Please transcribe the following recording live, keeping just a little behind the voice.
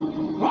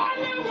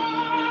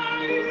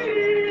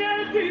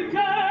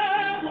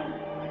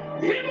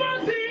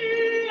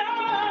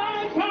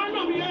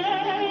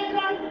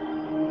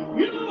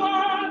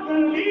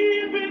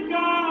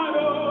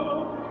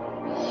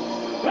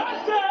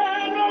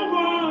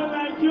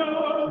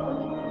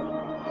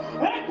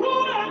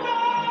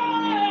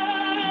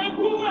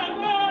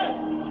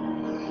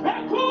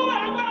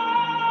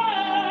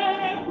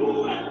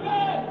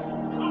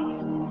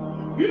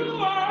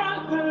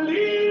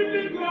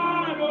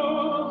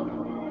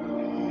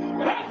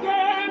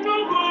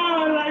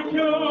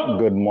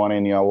Good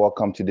morning. You are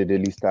welcome to the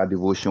Daily Star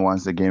Devotion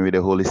once again with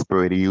the Holy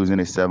Spirit using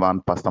His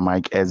servant, Pastor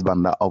Mike S.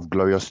 Banda of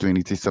Glorious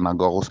Trinity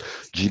Synagogues,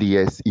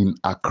 GDS in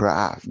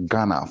Accra,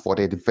 Ghana, for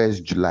the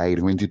 1st July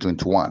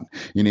 2021,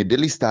 in a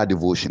Daily Star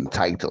Devotion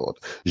titled,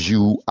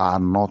 You Are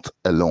Not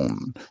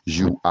Alone.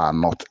 You Are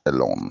Not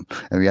Alone.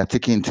 And we are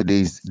taking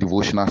today's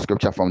devotional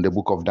scripture from the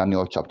book of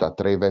Daniel, chapter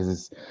 3,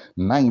 verses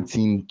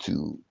 19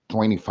 to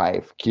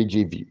 25,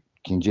 KJV,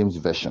 King James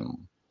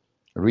Version.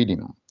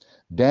 Reading.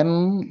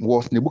 Then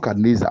was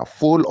Nebuchadnezzar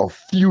full of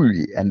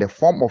fury, and the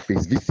form of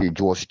his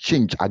visage was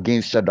changed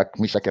against Shadrach,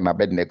 Meshach, and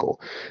Abednego.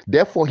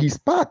 Therefore he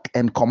spake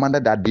and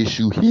commanded that they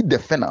should heat the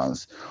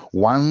furnace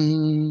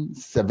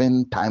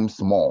 7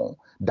 times more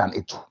than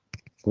it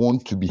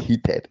want to be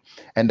heated.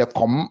 And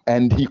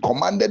he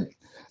commanded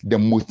the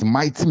most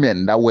mighty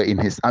men that were in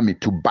his army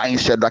to bind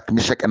Shadrach,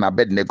 Meshach, and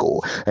Abednego,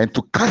 and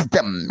to cast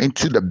them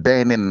into the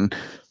burning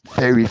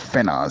fiery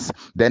furnace.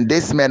 Then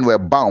these men were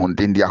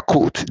bound in their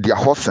coat, their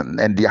hosen,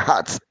 and their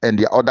hats, and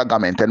their other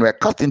garment, and were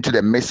cast into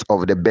the midst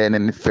of the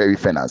burning fiery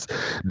furnace.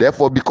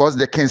 Therefore, because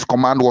the king's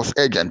command was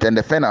urgent, and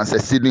the furnace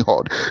exceeding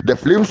hot, the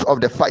flames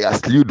of the fire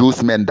slew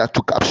those men that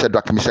took up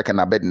Shadrach, Meshach, and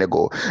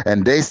Abednego.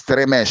 And these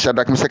three men,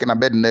 Shadrach, Meshach, and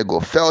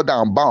Abednego, fell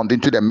down bound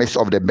into the midst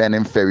of the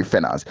burning fiery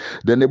furnace.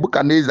 Then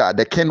Nebuchadnezzar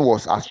the king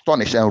was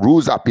astonished, and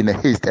rose up in a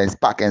haste, and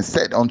spake and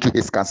said unto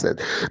his council,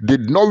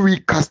 Did not we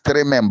cast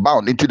three men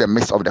bound into the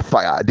midst of the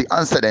fire? They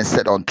answered and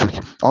said unto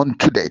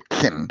the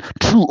king,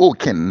 True, O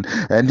king.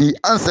 And he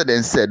answered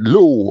and said,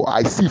 Lo,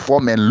 I see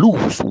four men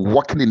loose,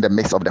 walking in the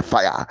midst of the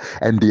fire,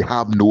 and they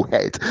have no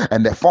head,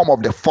 and the form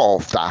of the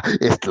fourth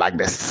is like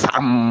the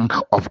Son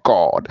of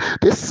God.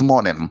 This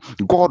morning,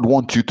 God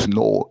wants you to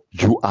know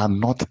you are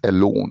not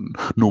alone.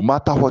 No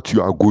matter what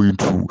you are going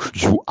through,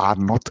 you are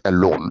not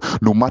alone.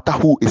 No matter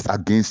who is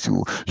against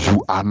you,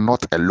 you are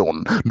not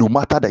alone. No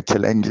matter the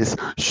challenges,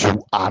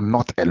 you are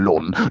not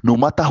alone. No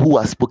matter who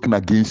has spoken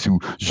against you,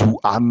 you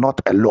are not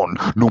alone.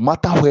 No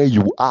matter where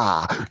you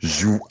are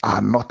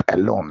not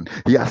alone.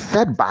 He has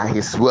said by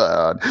his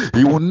word,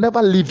 he will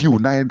never leave you,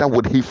 neither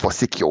would he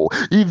forsake you.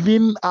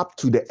 Even up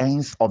to the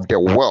ends of the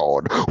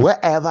world,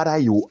 wherever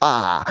you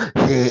are,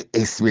 he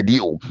is with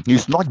you.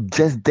 He's not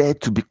just there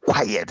to be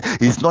quiet.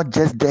 He's not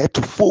just there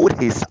to fold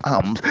his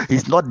arms.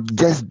 He's not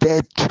just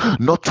there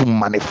not to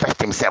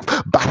manifest himself,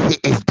 but he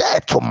is there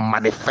to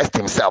manifest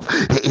himself.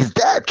 He is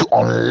there to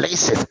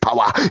unleash his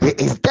power. He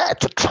is there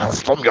to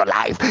transform your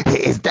life. He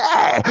is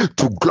there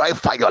to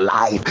glorify your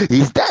life. He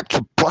is there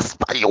to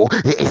prosper you.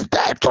 He is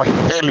there to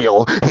heal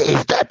you. He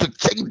is there to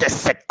change the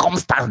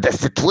circumstance, the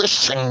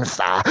situations,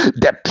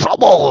 the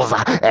troubles,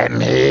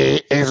 and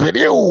he is with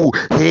you.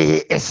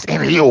 He is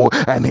in you,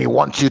 and he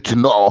wants you to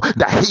know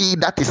that he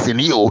that is in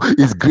you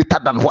is greater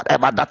than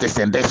whatever that is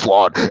in this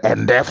world,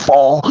 and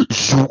therefore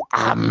you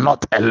are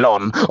not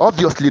alone.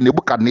 Obviously,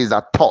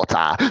 Nebuchadnezzar thought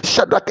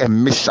Shadrach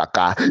and Meshach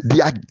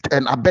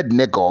and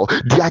Abednego,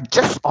 they are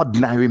just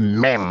ordinary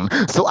men.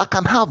 So I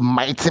can have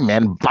mighty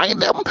men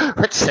bind them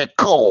with a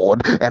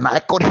cord, and I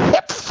could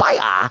hit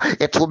fire.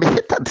 It will be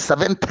hit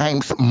 7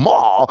 times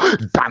more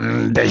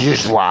than the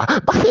usual.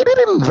 But he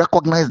didn't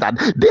recognize that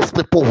these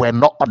people were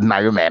not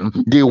ordinary men.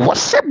 They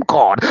worship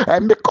God,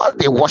 and because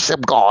they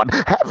worship God,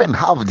 heaven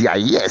have their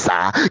ears.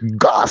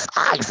 God's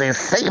eyes is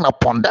saying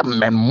upon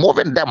them and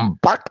moving them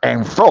back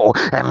and forth,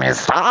 and his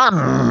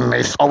son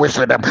is always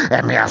with them,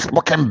 and he has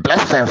spoken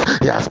blessings,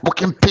 he has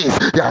spoken peace,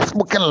 he has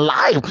spoken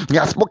life, he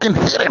has spoken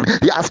healing,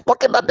 he has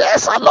spoken that they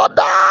shall not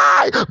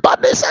die,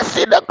 but they shall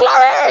see the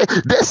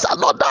glory. They shall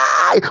not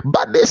die,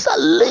 but they shall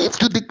live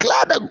to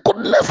declare the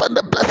goodness and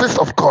the blessings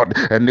of God.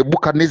 And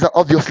Nebuchadnezzar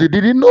obviously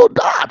didn't know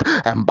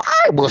that, and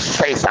Bible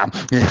says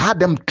he had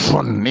them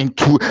thrown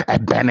into a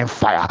burning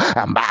fire,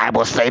 and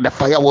Bible says the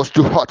fire was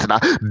too hot.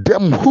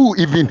 Them who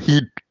even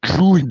he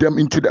threw them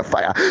into the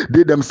fire,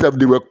 they themselves,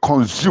 they were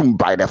consumed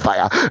by the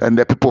fire, and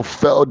the people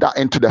fell down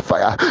into the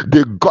fire.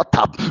 They got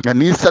up,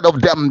 and instead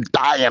of them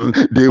dying,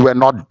 they were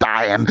not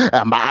dying.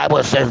 And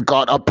Bible says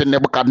God opened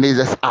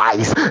Nebuchadnezzar's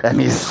eyes,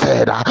 and he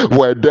said,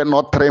 were there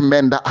not 3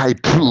 men that I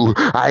threw?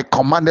 I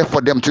commanded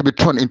for them to be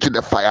thrown into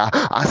the fire,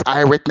 as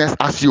I witnessed,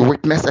 as you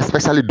witnessed,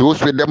 especially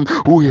those with them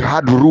who he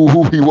had rule,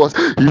 who he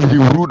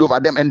ruled over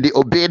them, and they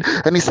obeyed.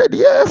 And he said,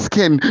 yes,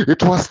 king,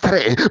 it was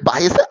 3, but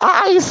he said,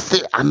 I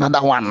see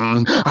another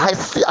one. I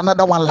see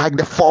another one like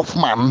the 4th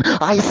man.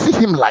 I see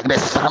him like the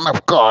Son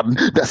of God,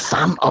 the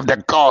Son of the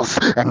gods.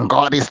 And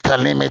God is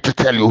telling me to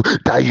tell you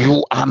that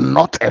you are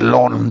not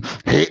alone.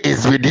 He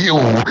is with you.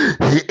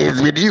 He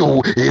is with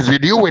you. He is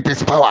with you with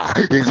his power.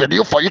 He is with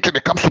you for you to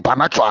become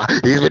supernatural.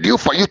 He is with you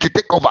for you to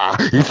take over.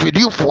 He is with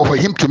you for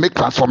him to make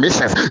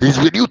transformations. He is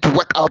with you to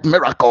work out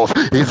miracles.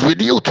 He is with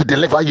you to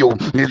deliver you.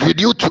 He is with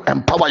you to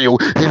empower you.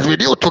 He is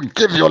with you to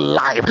give you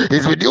life. He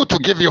is with you to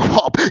give you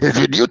hope. He is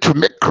with you to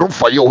make room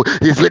for you.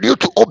 He is with you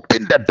to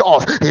open the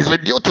doors. He's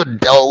with you to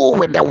deal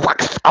with the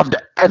works of the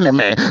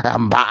enemy.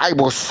 And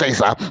Bible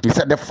says, he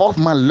said the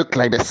 4th man looked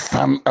like the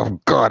Son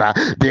of God.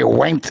 They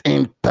went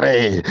in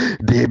 3,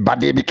 but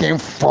they became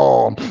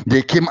 4.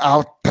 They came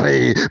out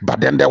three,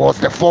 but then there was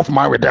the fourth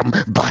man with them,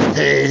 but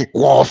he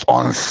was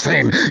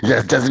unseen.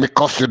 Yes, just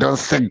because you don't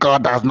see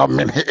God does not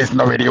mean he is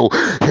not with you.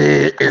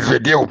 He is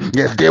with you.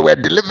 Yes, they were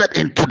delivered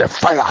into the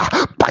fire,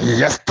 but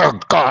yes, still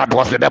God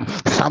was with them.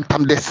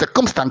 Sometimes the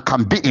circumstance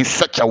can be in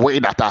such a way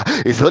that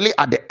it's only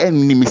at the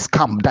enemy's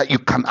camp that you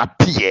can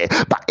appear,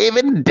 but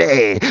even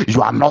there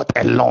you are not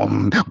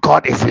alone.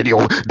 God is with you.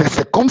 The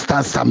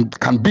circumstance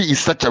can be in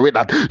such a way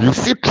that you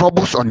see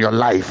troubles on your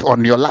life,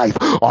 on the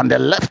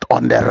left,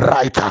 on the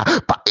right,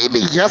 but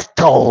even yes,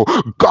 though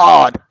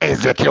God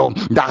is with you.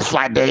 That's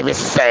why David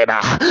said,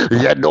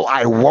 yet though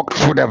I walk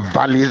through the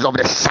valleys of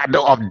the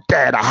shadow of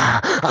death,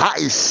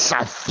 I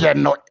shall fear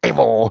no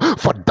evil,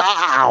 for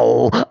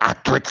thou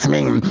art with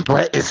me.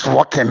 Where is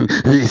walking,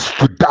 he is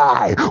to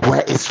die.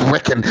 Where is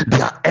working,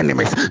 their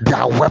enemies,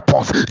 their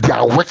weapons,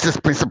 their witches,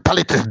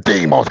 principalities,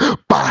 demons,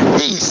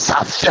 but he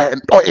shall fear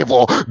no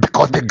evil,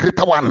 because the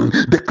greater one,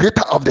 the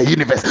creator of the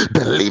universe,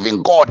 the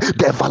living God,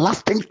 the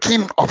everlasting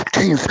King of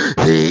kings,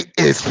 he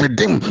is with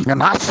him.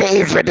 And I say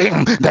he's with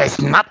him, there is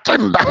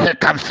nothing that he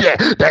can fear.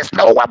 There's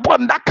no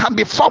weapon that can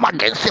be formed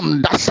against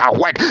him that shall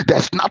work.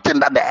 There's nothing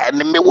that the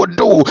enemy will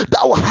do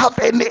that will have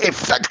any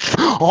effect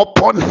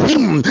upon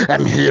him.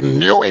 And he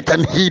knew it,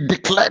 and he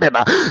declared it.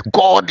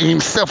 God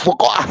himself will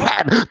go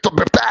ahead to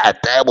prepare a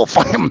table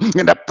for him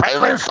in the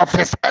presence of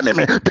his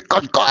enemy,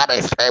 because God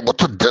is able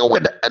to deal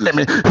with the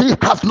enemy. He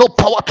has no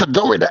power to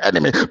deal with the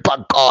enemy,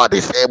 but God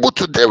is able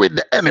to deal with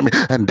the enemy.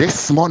 And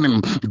this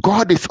morning,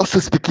 God is also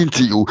speaking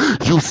to you,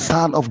 you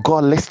son of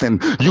God, listen,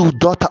 you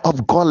daughter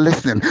of God,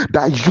 listen,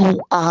 that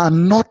you are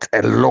not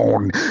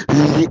alone.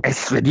 He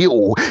is with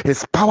you.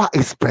 His power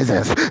is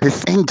present.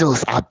 His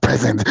angels are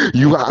present.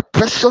 You are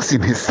precious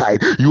in his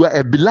sight. You are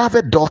a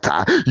beloved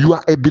daughter. You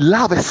are a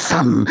beloved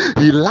son.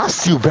 He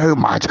loves you very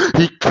much.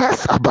 He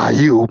cares about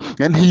you,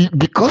 and he,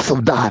 because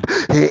of that,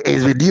 he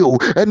is with you.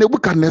 And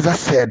Nebuchadnezzar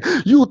said,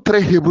 you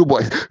three Hebrew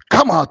boys,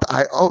 come out.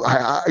 I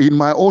in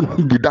my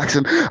own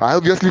deduction, I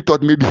obviously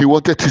thought maybe he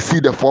wanted to see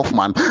the fourth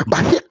man,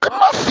 but he could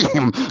not see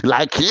him.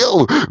 Like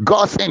you,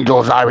 God's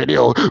angels are with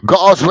you.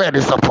 God's word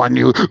is upon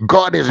you.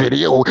 God is with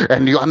you,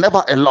 and you are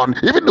never alone.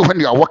 Even though when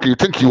you are walking, you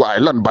think you are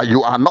alone, but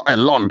you are not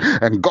alone,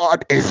 and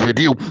God is with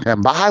you.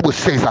 And Bible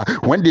says that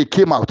when they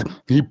came out,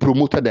 he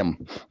promoted them.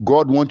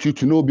 God wants you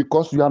to know,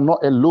 because you are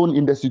not alone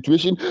in the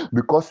situation,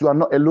 because you are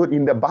not alone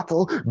in the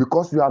battle,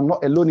 because you are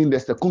not alone in the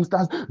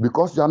circumstance,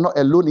 because you are not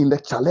alone in the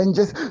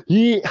challenges.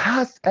 He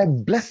has a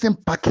blessing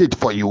package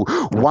for you.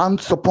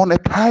 Once upon a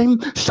time,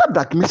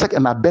 Shadrach, Meshach,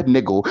 and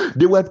Abednego,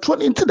 they were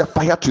thrown into the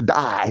fire to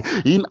die.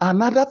 In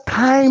another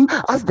time,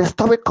 as the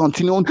story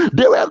continued,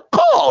 they were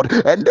called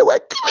and they were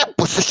given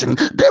position.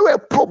 They were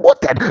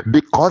promoted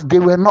because they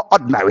were not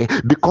ordinary,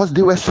 because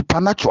they were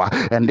supernatural.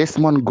 And this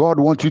morning, God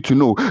wants you to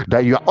know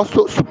that you are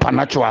also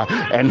supernatural,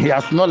 and he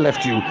has not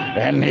left you,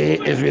 and he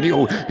is with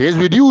you. He is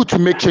with you to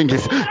make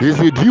changes. He is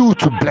with you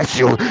to bless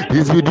you. He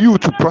is with you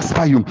to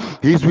prosper you.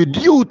 He is with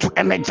you to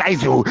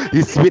energize you. He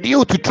is with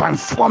you to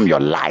transform your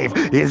life.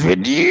 He is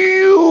with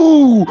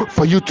you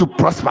for you to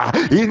prosper.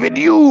 He is with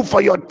you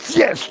for your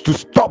tears to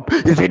stop.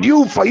 He is with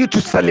you for you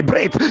to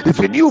celebrate. He is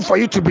with you for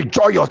you to be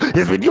joyous.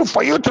 He is with you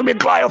for you to be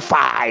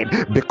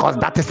glorified, because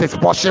that is his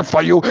portion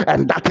for you,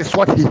 and that is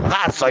what he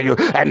has for you.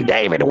 And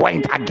David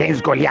went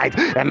against Goliath,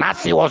 and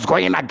as he was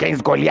going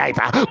against Goliath,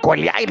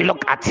 Goliath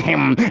looked at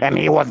him, and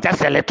he was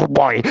just a little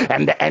boy,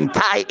 and the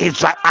entire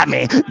Israel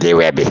army, they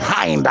were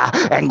behind,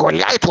 and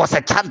Goliath was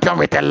a champion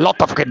with a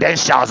lot of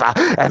credentials,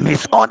 and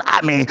his own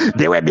army,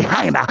 they were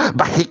behind,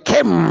 but he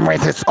came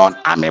with his own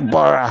army, and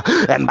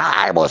the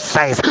Bible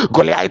says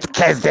Goliath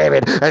cursed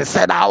David and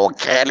said, I will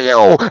kill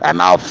you,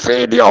 and I'll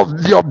feed your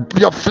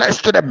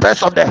flesh to the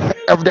birds of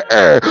the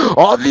air.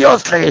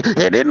 Obviously,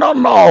 he did not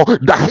know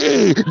that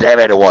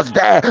David was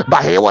there,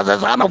 but he was the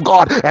son of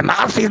God, and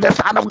as he's the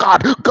son of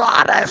God,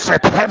 God is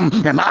with him,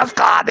 and as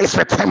God is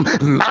with him,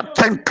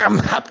 nothing can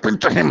happen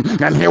to him,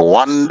 and he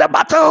won the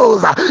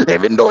battles,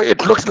 even though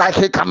it looks like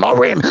he cannot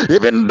win,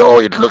 even though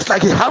it looks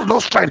like he has no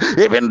strength,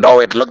 even though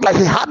it looked like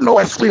he had no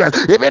experience,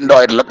 even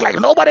though it looked like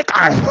nobody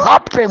can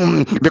help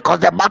him, because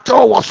the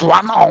battle was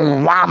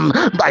one-on-one,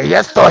 but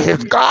yes, so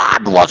his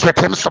God was with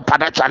him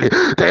supernaturally.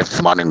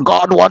 This morning,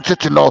 God wants you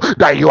to know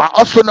that you are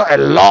also not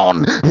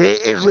alone. He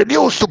is with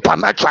you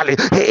supernaturally.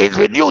 He is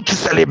with you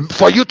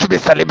for you to be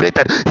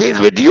celebrated. He is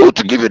with you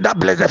to give you that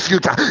blessed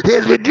future. He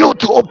is with you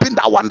to open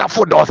that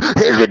wonderful doors.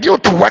 He is with you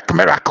to work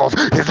miracles.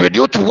 He is with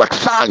you to work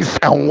signs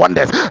and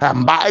wonders.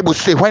 And Bible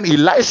says when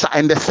Elisha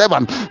and the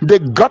servant, they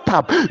got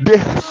up, they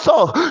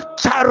saw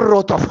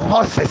chariot of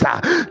horses,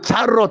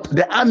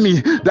 the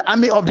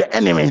army of the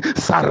enemy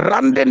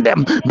surrounding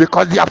them,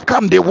 because they have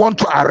come, they want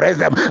to arrest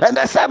them. And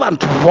the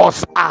servant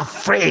was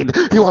afraid.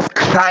 He was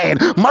crying,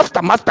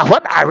 Master,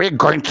 what are we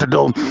going to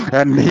do?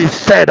 And he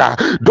said,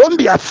 don't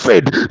be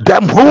afraid.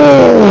 Them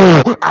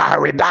who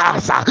are with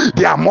us,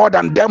 they are more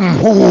than them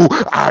who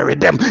are with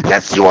them.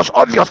 Yes, he was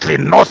obviously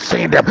not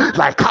seeing them,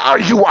 like how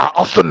you are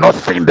also not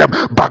seeing them,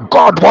 but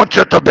God wants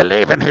you to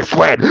believe in his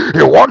word.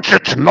 He wants you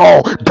to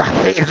know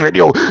that he is with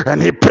you.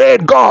 And he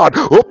prayed, God,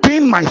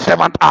 open my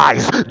servant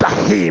eyes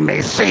that he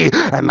may see.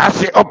 And as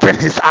he opened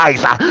his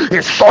eyes,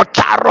 he saw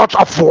chariots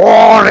of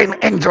warring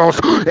angels,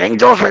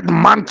 angels with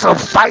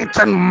mantles,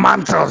 fighting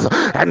mantles.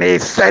 And he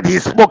said, he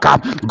spoke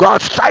up,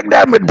 God strike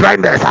them with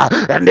blindness,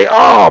 and they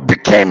all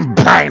became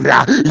blind.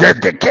 Yes,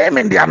 they came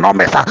in their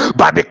numbers,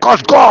 but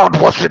because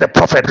God was with the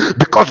prophet,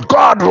 because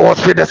God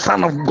was with the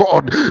Son of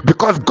God,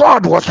 because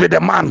God was with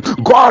the man,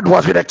 God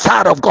was with the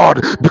child of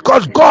God,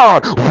 because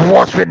God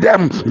was with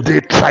them,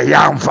 they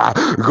triumph.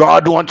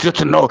 God wants you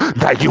to know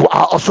that you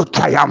are also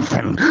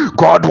triumphant.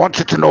 God wants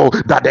you to know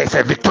that there is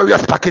a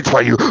victorious package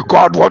for you.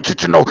 God wants you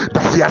to know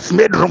that he has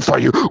made room for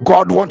you.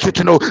 God wants you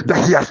to know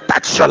that he has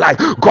touched your life.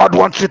 God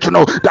wants you to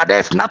know that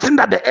there's nothing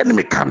that the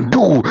enemy can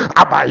do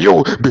about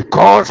you,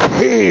 because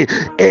he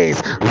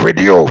is with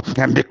you.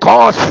 And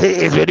because he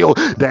is with you,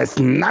 there's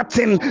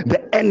nothing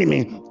the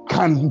enemy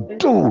can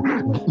do.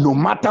 No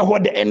matter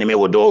what the enemy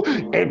will do,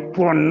 it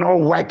will not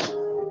work.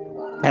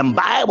 And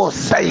Bible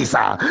says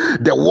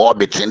the war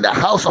between the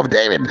house of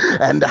David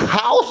and the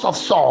house of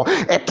Saul,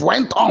 it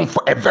went on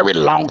for a very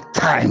long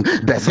time.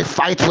 There's a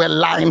fight where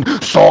Lion,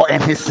 Saul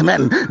and his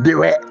men, they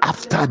were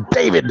after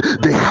David.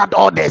 They had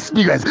all the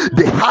experience,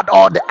 they had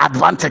all the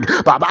advantage.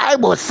 But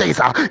Bible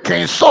says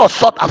King Saul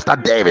sought after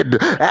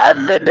David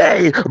every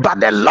day,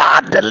 but the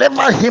Lord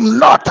delivered him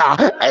not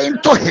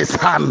into his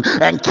hand.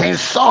 And King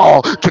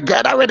Saul,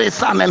 together with his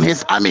son and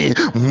his army,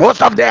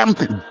 most of them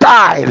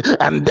died,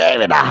 and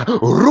David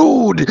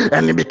ruled,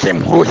 and he became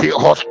who he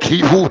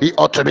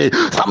ought to be.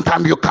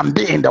 Sometimes you can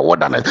be in the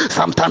wilderness,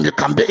 sometimes you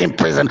can be in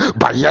prison,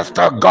 but yes,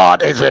 still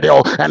God is with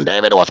you. And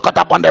David was caught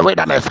up on the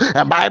wilderness,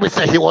 and Bible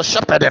says he was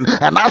shepherding,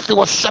 and as he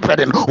was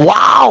shepherding,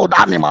 wild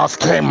animals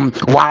came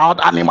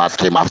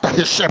after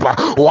his shepherd.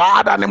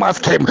 Wild animals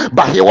came,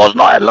 but he was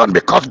not alone,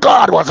 because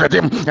God was with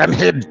him and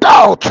he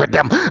dealt with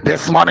them.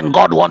 This morning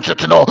God wants you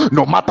to know,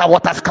 no matter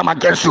what has come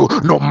against you,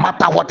 no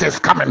matter what is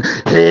coming,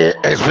 he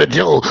is with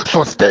you.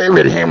 So stay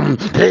with him.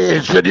 He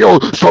is with you,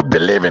 so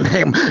believe in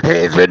him. He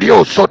is with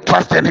you, so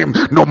trust in him.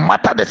 No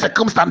matter the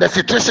circumstance, the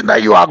situation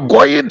that you are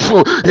going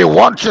through, he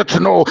wants you to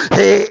know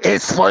he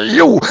is for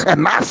you.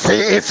 And as he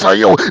is for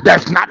you,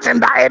 there's nothing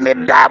that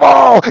any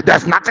devil,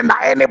 there's nothing that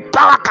any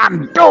power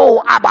can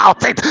do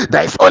about it.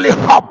 There's only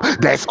hope,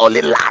 there's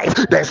only life,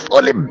 there's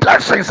only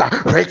blessings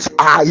which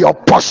are your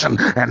portion.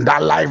 And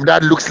that life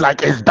that looks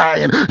like it's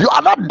dying, you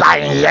are not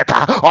dying yet.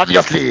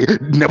 Obviously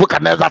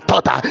Nebuchadnezzar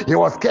thought he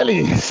was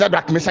killing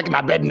Shadrach, Meshach and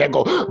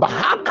Abednego, but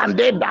how can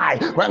they die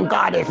when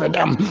God is with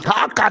them?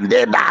 How can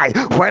they die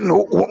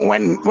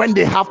when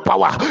they have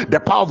power, the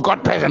power of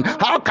God present?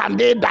 How can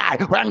they die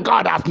when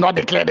God has not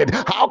declared it?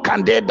 How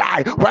can they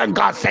die when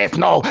God says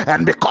no?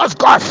 And because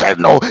God says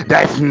no,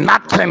 there's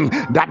nothing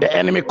that the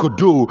enemy could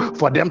do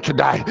for them to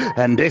die.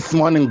 And this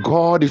morning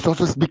God is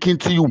also speaking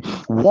to you,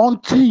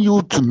 wanting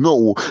you to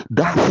know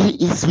that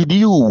he is with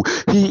you.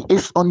 He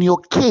is on your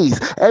case.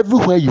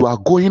 Everywhere you are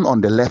going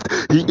on the left,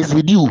 he is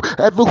with you.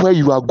 Everywhere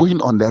you are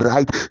going on the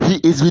right, he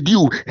is with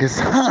you. His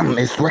hand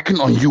is working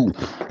on you.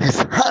 His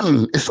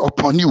hand is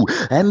upon you.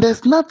 And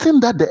there's nothing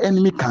that the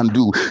enemy can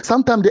do.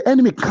 Sometimes the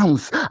enemy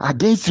comes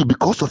against you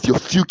because of your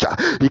future.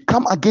 He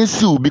comes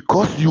against you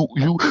because you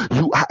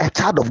are a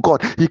child of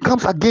God. He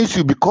comes against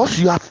you because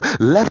you have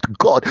left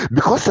God,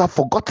 because you have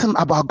forgotten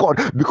about God,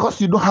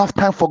 because you don't have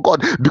time for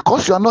God,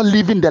 because you are not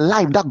living the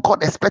life that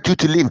God expects you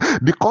to live,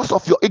 because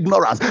of your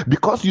ignorance,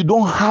 because you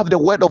don't have the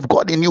word of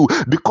God in you,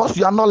 because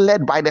you are not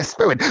led by the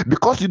Spirit,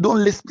 because you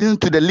don't listen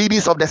to the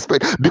leadings of the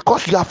Spirit,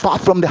 because you are far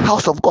from the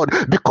house of God,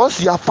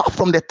 because you are far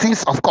from the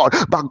things of God.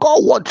 But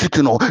God wants you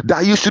to know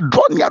that you should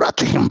draw nearer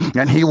to him,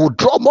 and he will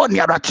draw more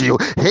nearer to you.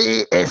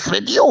 He is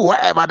with you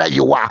wherever that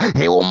you are.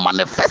 He will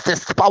manifest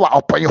his power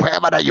upon you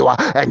wherever that you are.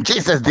 And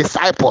Jesus'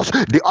 disciples,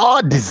 they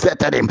all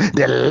deserted him,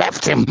 they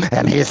left him,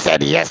 and he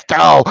said, yes,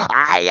 no,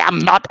 I am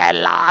not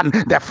alone.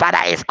 The Father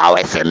is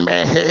always in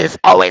me. He is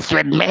always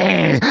with me,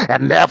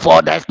 and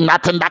therefore there's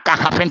nothing that can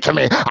happen to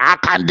me. I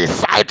can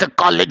decide to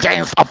call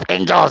legions of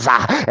angels,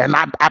 and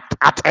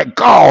at a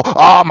go,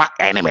 all my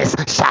enemies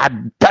shall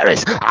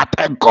perish. At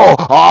a go,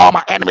 all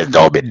my enemies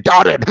will be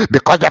dotted,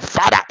 because the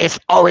Father is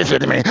always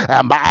with me.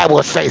 And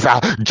Bible says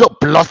Job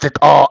lost it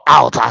all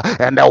out,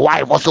 and the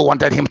wife also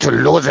wanted him to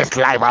lose his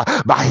life,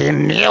 but he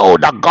knew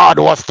that God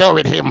was still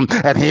with him,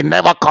 and he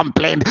never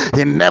complained.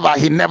 He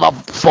never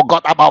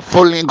forgot about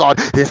following God.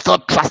 He still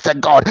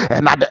trusted God,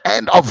 and at the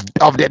end of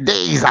the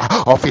days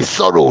of his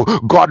sorrow,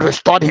 God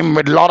restored him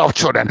with a lot of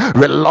children,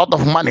 with a lot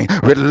of money,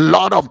 with a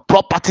lot of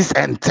properties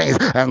and things.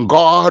 And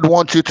God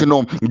wants you to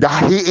know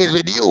that he is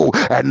with you,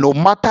 and no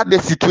matter the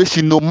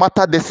situation, no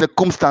matter the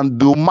circumstance,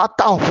 no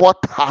matter what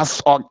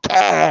has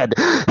occurred,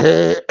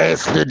 he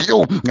is with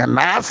you. And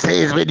as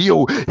he is with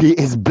you, he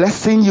is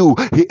blessing you,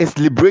 he is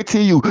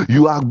liberating you.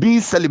 You are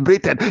being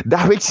celebrated.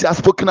 That which he has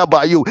spoken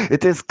about you,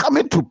 it is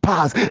coming to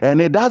pass,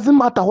 and it doesn't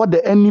matter what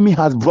the enemy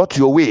has brought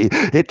your way,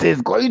 it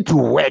is going to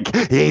work.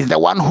 He is the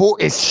one who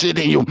is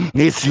shielding you.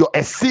 He is your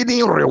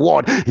exceeding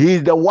reward. He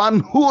is the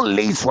one who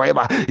lives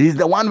forever. He is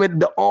the one with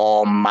the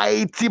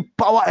almighty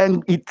power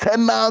and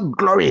eternal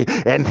glory,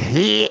 and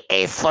he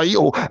is for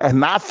you,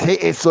 and as he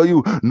is for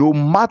you, no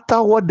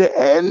matter what the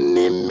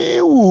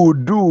enemy will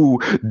do,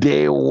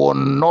 they will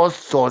not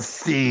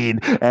succeed.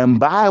 And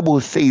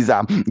Bible says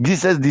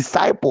Jesus'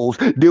 disciples,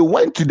 they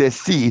went to the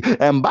sea,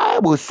 and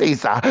Bible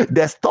says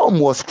the storm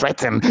was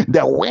threatened,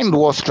 the wind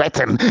was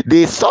threatened.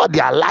 They saw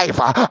their life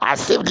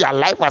as if their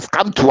life has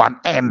come to an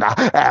end.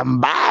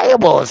 And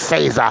Bible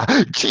says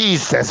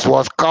Jesus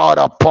was called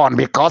upon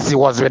because he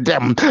was with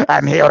them,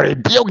 and he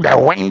rebuked the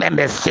wind and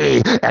the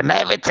sea, and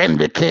everything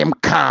became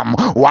calm.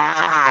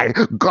 Why?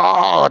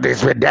 God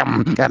is with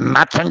them, and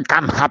nothing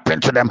can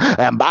happen to them.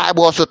 And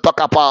Bible also talk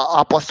about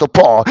Apostle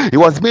Paul. He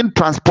was being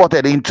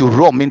transported into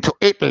Rome, into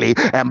Italy,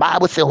 and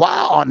Bible says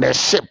while on the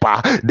ship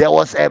there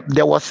was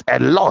a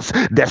loss.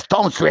 The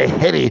storms were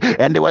heavy,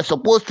 and they were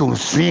supposed to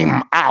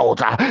swim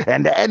out.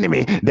 And the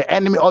enemy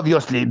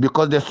obviously,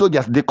 because the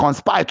soldiers, they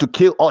conspired to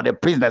kill all the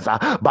prisoners,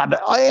 but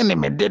the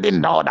enemy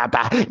didn't know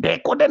that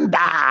they couldn't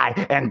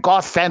die. And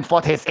God sent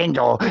forth his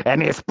angel,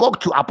 and he spoke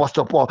to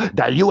Apostle Paul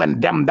that you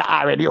and them that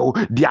are with you,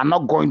 they are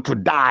not going to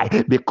die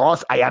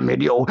because I am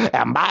with you.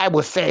 And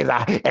Bible says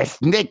a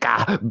snake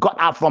got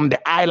out from the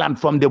island,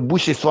 from the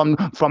bushes, from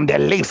the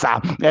lakes,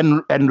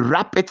 and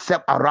wrapped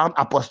itself around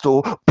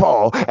Apostle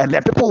Paul, and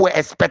the people were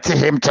expecting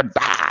him to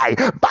die,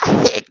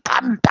 but he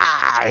can't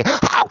die.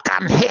 How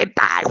can he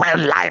die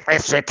when life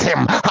is with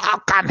him? How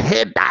can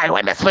he die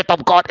when the Spirit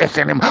of God is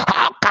in him?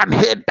 How can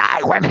he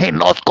die when he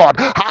knows God?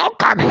 How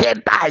can he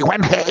die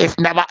when he is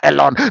never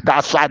alone?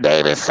 That's why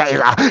David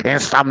says in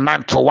Psalm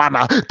 91,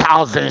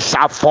 1,000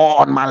 shall fall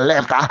on my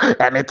left,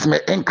 and it may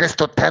increase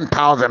to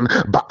 10,000,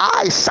 but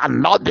I shall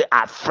not be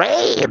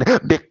afraid,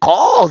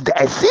 because the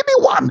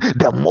exceeding one,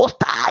 the Most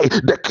High,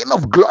 the King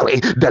of glory,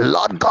 the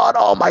Lord God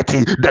Almighty,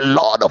 the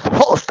Lord of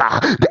hosts,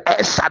 the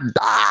El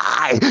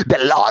Shaddai, the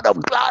Lord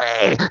of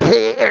glory,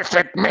 he is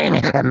with me,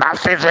 and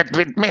as he is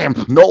with me,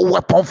 no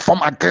weapon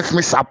formed against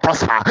me shall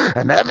prosper.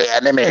 And every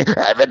enemy,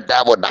 every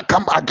devil that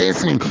come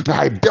against me,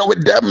 I deal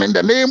with them in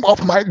the name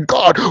of my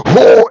God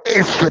who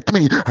is with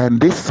me. And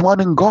this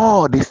morning,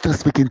 God is still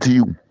speaking to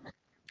you.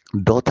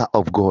 Daughter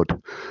of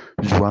God,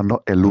 you are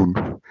not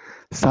alone.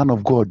 Son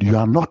of God, you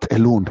are not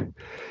alone.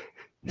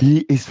 He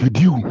is with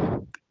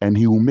you, and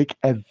he will make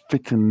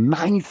everything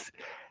nice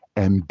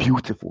and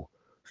beautiful.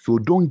 So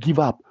don't give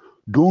up.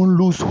 Don't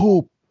lose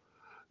hope.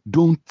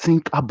 Don't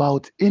think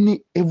about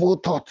any evil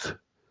thought.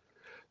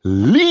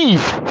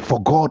 Live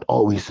for God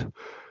always.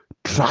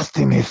 Trust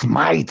in his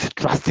might,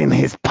 trust in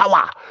his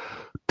power,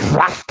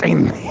 trust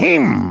in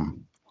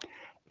him,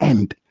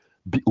 and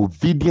be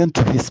obedient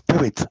to his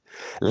spirit.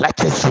 Let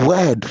his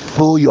word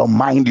fill your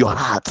mind, your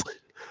heart.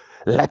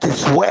 Let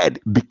his word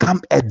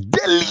become a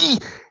daily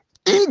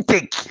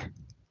intake.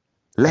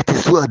 Let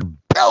his word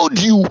build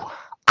you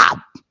up.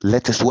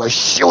 Let his word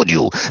shield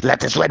you.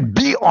 Let his word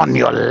be on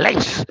your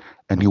lips.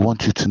 And he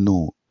wants you to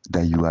know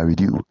that you are with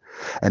you.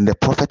 And the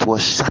prophet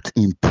was shut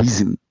in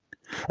prison.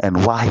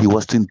 And while he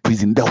was in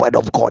prison, the word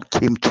of God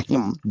came to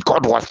him.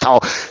 God was now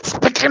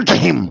speaking to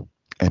him.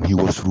 And he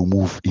was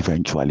removed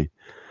eventually.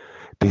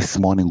 This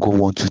morning, God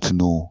wants you to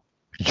know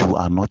you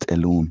are not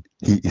alone.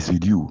 He is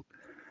with you.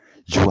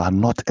 You are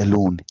not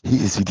alone. He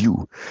is with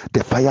you.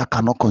 The fire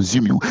cannot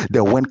consume you.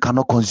 The wind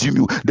cannot consume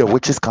you. The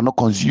witches cannot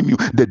consume you.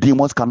 The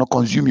demons cannot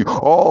consume you.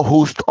 All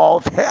hosts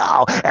of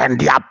hell and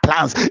their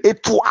plans,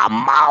 it will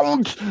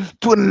amount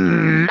to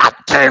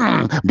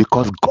nothing,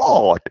 because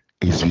God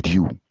is with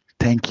you.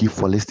 Thank you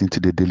for listening to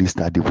the Daily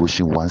Star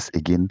Devotion once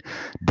again.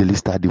 Daily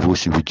Star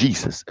Devotion with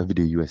Jesus. Every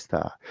day you are a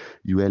star.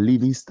 You are a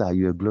living star.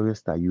 You are a glorious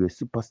star. You are a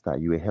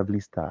superstar. You are a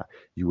heavenly star.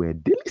 You are a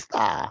daily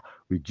star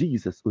with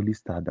Jesus, only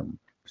stardom.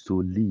 So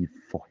live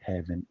for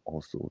heaven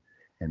also,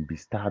 and be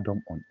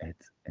stardom on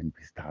earth and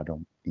be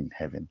stardom in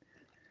heaven.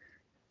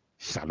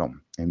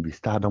 Shalom. And be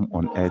stardom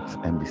on earth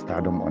and be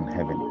stardom on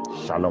heaven.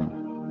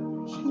 Shalom.